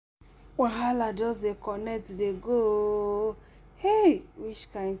wahala just dey connect dey go. Hey,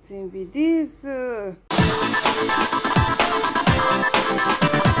 which kind thing be this?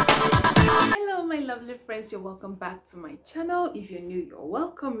 Hello my lovely friends, you're welcome back to my channel. If you're new, you're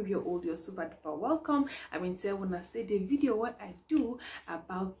welcome. If you're old, you're super duper welcome. I mean, tell when I say the video what I do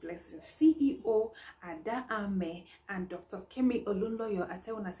about Blessingceo, Ameh and Dr. Kemi Olunloyo. I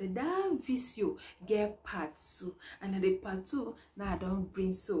tell when I say that video get part 2, and the part 2 now I don't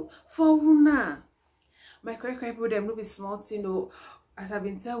bring so for una. My correct people them no be small, you know. As I've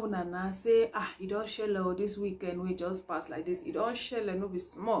been telling Nana, say, you don't shell this weekend, we just pass like this. You don't shell no be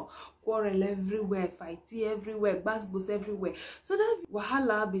small. Quarrel everywhere, fighty everywhere, bass everywhere. So that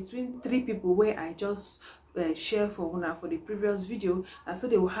wahala between 3 people where I just share for una for the previous video. And so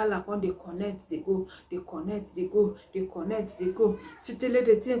the wahala when they connect, they go, they connect, they go, they connect, they go. Titele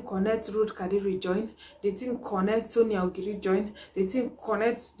they think connect Ruth Kadiri join, they think connect Sonia join, they think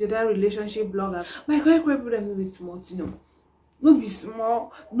connect the other relationship blogger. My correct people them be small, you know. No be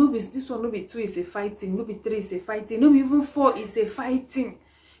small, no be this one, no be 2 is a fighting, no be 3 is a fighting, no be even 4 is a fighting.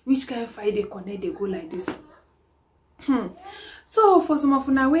 Which kind of fight they connect, they go like this. So for some of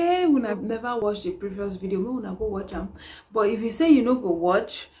una way when I've never watched the previous video, we wanna go watch them. But if you say you know go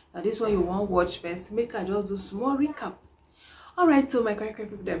watch, now this one you won't watch first, make I just do small recap. Alright, so my correct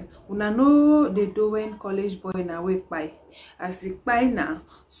people them una know they do when college boy na wake by as it by now.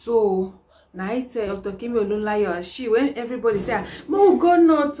 So night Dr. Kemi Olunloyo and she when everybody say mo go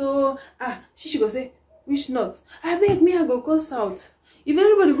north she go say which north? I beg me I go south. If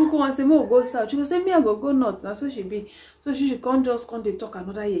everybody go and say mo go south, she go say me I go north. Now so she be. So she can't just come they talk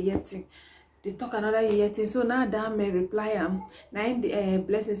another year thing. They talk another year thing. So now Adame reply now in the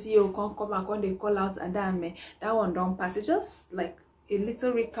Blessingceo come and come they call out Adame. That one don't pass. It just like a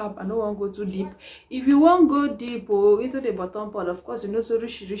little recap. I don't want to go too deep. If you want go deep into the bottom part, of course you know so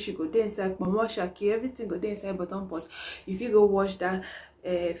rishi go there inside Mama Shaki, everything go there inside bottom part. If you go watch that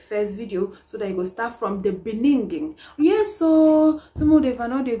first video, so that you go start from the beginning. Yes, so some of them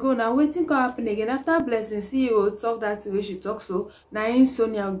know they go now. Waiting to happen again after Blessingceo talk that way she talks. So now in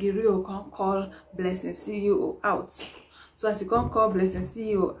Sonia Ogiri can call Blessingceo out. So as you can call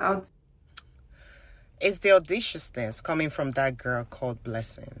Blessingceo out, it's the audaciousness coming from that girl called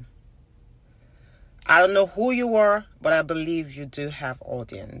Blessing. I don't know who you are, but I believe you do have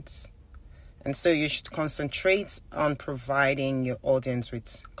audience. And so you should concentrate on providing your audience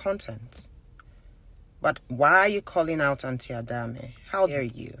with content. But why are you calling out Auntie Adame? How dare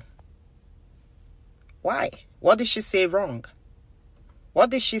you? Why? What did she say wrong? What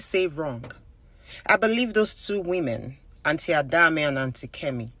did she say wrong? I believe those 2 women, Auntie Adame and Auntie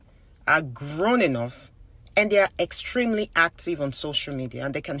Kemi, are grown enough and they are extremely active on social media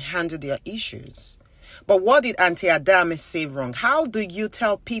and they can handle their issues. But what did Auntie Adame say wrong? How do you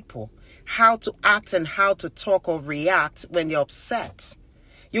tell people how to act and how to talk or react when they're upset?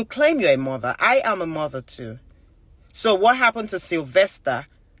 You claim you're a mother. I am a mother too. So what happened to Sylvester?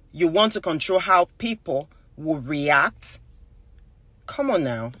 You want to control how people will react? Come on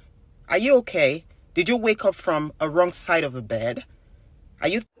now. Are you okay? Did you wake up from a wrong side of the bed? Are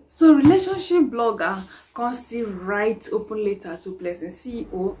you... So relationship blogger can still write open letter to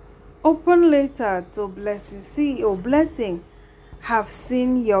Blessingceo. Open letter to Blessingceo. Blessing, have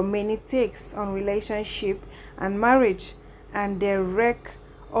seen your many takes on relationship and marriage and the wreck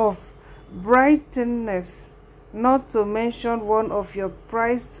of brightness, not to mention one of your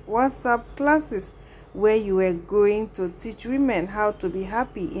prized WhatsApp classes where you were going to teach women how to be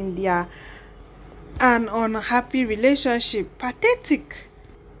happy in their an unhappy relationship. Pathetic.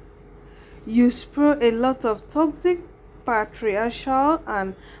 You spread a lot of toxic patriarchal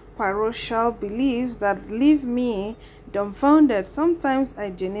and parochial beliefs that leave me dumbfounded. Sometimes I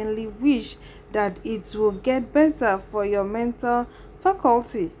genuinely wish that it will get better for your mental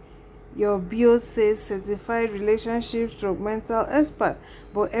faculty. Your bio says certified relationship stroke mental expert,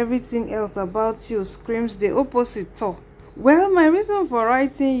 but everything else about you screams the opposite too. Well, my reason for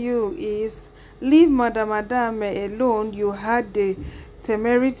writing you is leave Madam Adame alone. You had the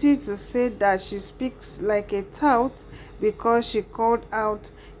temerity to say that she speaks like a tout because she called out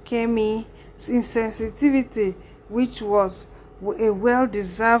Kemi's insensitivity, which was a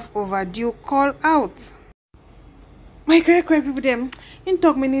well-deserved overdue call out. My great people them in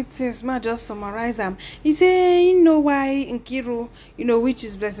talk many things, ma just summarize them. He say, you know why Nkiru, which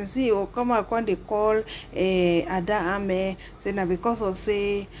is Blessingceo, come out when they call Ada Ameh, say na because of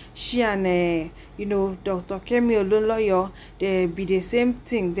say she and Dr. Kemi Olunloyo, they be the same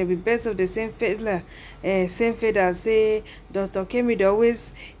thing, they be birds of the same feather, say Dr. Kemi they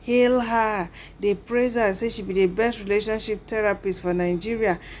always hail her, they praise her, say she be the best relationship therapist for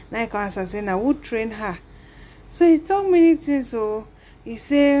Nigeria. Now I can answer say na who train her. So he talk many things. So he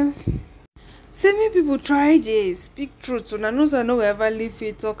say many people try dey speak truth. So na no ever leave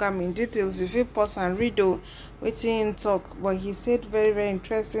fit talk am in details. If you pause and read wetin him talk, but he said very, very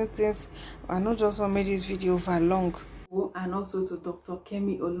interesting things. I no just want to make this video for long. And also to Dr.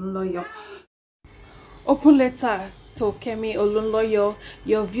 Kemi Olunloyo. Open letter to Kemi Olunloyo.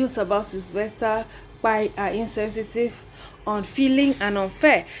 Your views about Sylvester Kpai are insensitive, unfeeling, and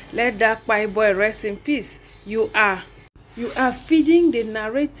unfair. Let that Kpai boy rest in peace. You are feeding the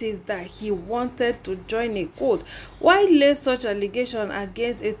narrative that he wanted to join a cult. Why lay such allegation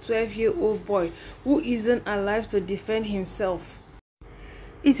against a 12-year-old boy who isn't alive to defend himself?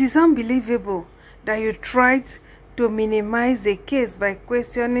 It is unbelievable that you tried to minimize the case by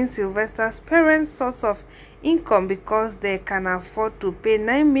questioning Sylvester's parents' source of income because they can afford to pay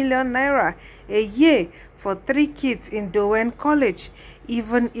 9 million naira a year for 3 kids in Dowen College.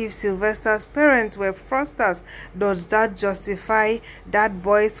 Even if Sylvester's parents were fraudsters, does that justify that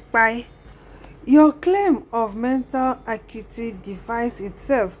boy's Kpai? Your claim of mental acuity defies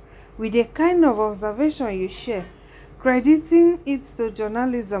itself with the kind of observation you share, crediting it to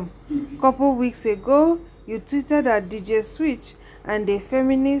journalism. Couple weeks ago, you tweeted that DJ Switch and the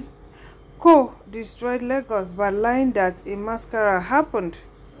feminist destroyed Lagos by lying that a massacre happened.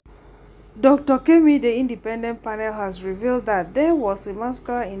 Dr. Kemi, the independent panel, has revealed that there was a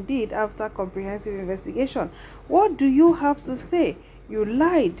massacre indeed after comprehensive investigation. What do you have to say? You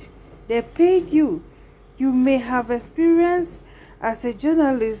lied. They paid you. You may have experience as a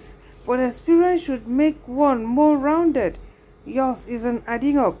journalist, but experience should make one more rounded. Yours isn't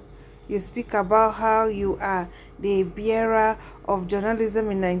adding up. You speak about how you are the bearer of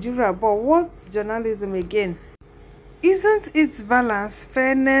journalism in Nigeria, but what's journalism again? Isn't it balance,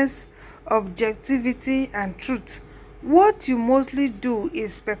 fairness, objectivity, and truth? What you mostly do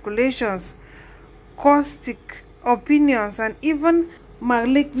is speculations, caustic opinions, and even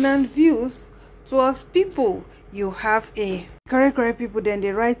malignant views towards people. You have a correct people, then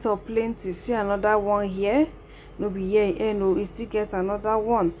they write up plenty. See another one here. No be here, no, it still get another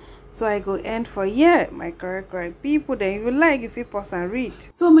one. So I go end for here, my correct people. Then if you like, if you pause and read.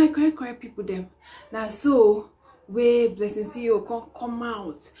 So my correct people, them now so where Blessingceo come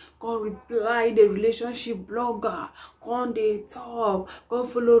out, come reply the relationship blogger, come they talk, come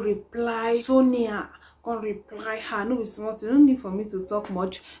follow reply Sonia, come reply her. No, it's not. No need for me to talk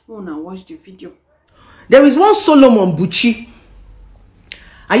much. We wanna watch the video. There is one Solomon Buchi.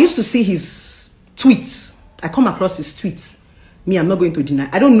 I used to see his tweets. I come across his tweets. Me, I'm not going to deny.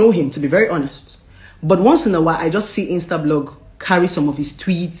 I don't know him, to be very honest. But once in a while, I just see Instablog carry some of his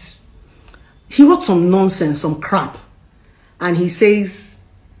tweets. He wrote some nonsense, some crap. And he says,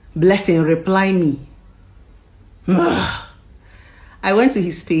 Blessing, reply me. I went to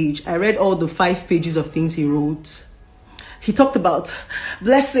his page. I read all the 5 pages of things he wrote. He talked about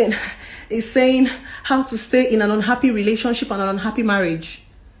Blessing is saying how to stay in an unhappy relationship and an unhappy marriage.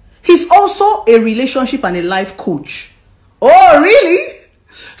 He's also a relationship and a life coach. Oh, really?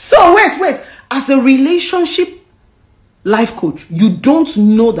 So wait. As a relationship life coach, you don't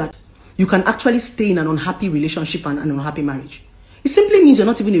know that you can actually stay in an unhappy relationship and an unhappy marriage. It simply means you're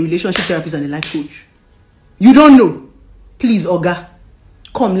not even a relationship therapist and a life coach. You don't know. Please, Oga,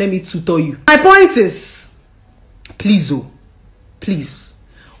 come, let me tutor you. My point is, please, please,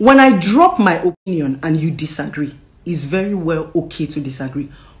 when I drop my opinion and you disagree, it's very well okay to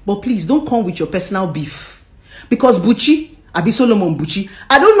disagree. But please, don't come with your personal beef. Because Buchi, Abi Solomon Buchi,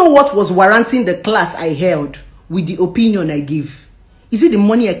 I don't know what was warranting the class I held with the opinion I gave. Is it the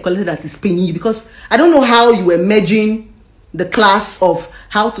money I collected that is paying you? Because I don't know how you were merging the class of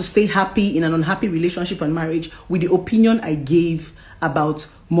how to stay happy in an unhappy relationship and marriage with the opinion I gave about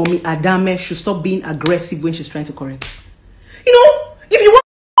Mommy Adame should stop being aggressive when she's trying to correct. You know, if you want,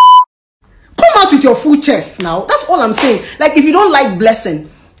 come out with your full chest now. That's all I'm saying. Like, if you don't like Blessing,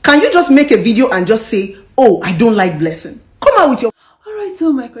 can you just make a video and just say, oh, I don't like Blessing? Come out with your... Alright,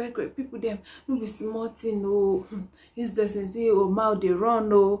 so my correct people them no be small thing no. This Blessingceo mouth they run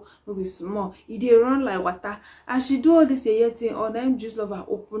no be small. They run like water. As she do all this thing, or them just love her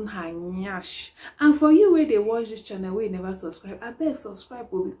open her nyash. And for you where they watch this channel where you never subscribe, I beg subscribe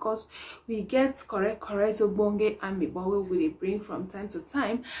because we get correct obonge Ameh but we bring from time to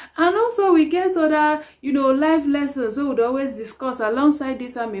time. And also we get other life lessons so we always discuss alongside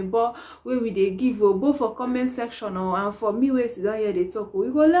this Ameh but where we they give both for comment section and for me where sit down here they talk. We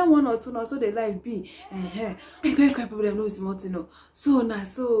go learn one or two now so the life be. Great people them know small to know. So now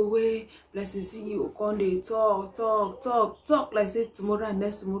so where Blessingceo come they talk like say tomorrow and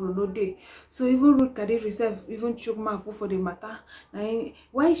next tomorrow no day. So even Ruth Kadiri herself even choke mouth for the matter. Now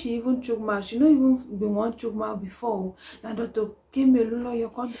why she even choke mouth? She no even been one choke mouth before. Now Dr. Kemi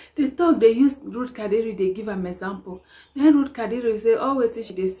Olunloyo come they talk they use Ruth Kadiri they give an example. Then Ruth Kadiri say oh wait till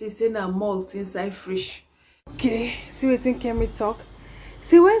she they see say na malt inside fish. Okay, see what Kemi talk.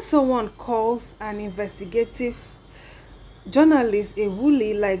 See when someone calls an investigative journalist a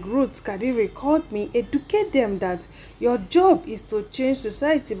woolly like Ruth Kadiri called me, educate them that your job is to change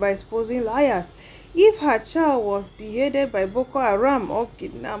society by exposing liars. If her child was beheaded by Boko Haram or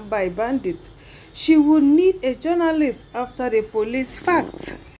kidnapped by bandits, she would need a journalist after the police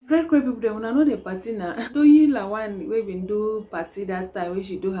fact. Great people they wanna know the party now. Toyin Lawan we been do party that time when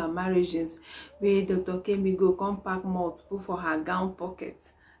she do her marriages where Dr. Kemi go come pack malt put for her gown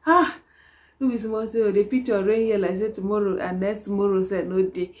pocket. No be small thing. The picture rain here like say tomorrow and next tomorrow said no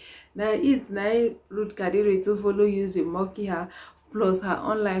day. Now Ruth Kadiri to follow use the monkey her plus her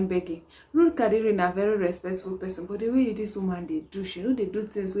online begging. Ruth Kadiri na very respectful person, but the way this woman they do, she know they do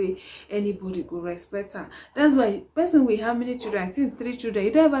things where anybody go respect her. That's why person with how many children, I think 3 children,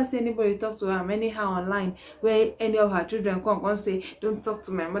 you don't ever see anybody talk to her anyhow online where any of her children come and say, don't talk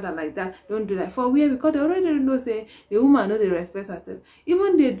to my mother like that, don't do that. For where because they already know say the woman know they respect herself.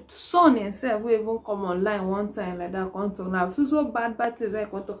 Even the son himself will even come online one time like that, come talk now. So bad things I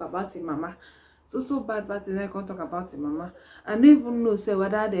can't talk about him mama. So bad things I can't talk about him mama. I don't even know say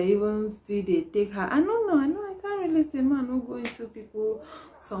whether they even still they take her. I don't know. I can't really say man no go into people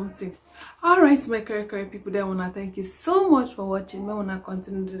something. Alright, my correct people, I wanna thank you so much for watching. I wanna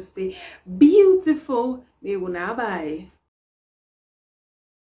continue to stay beautiful. May wanna bye.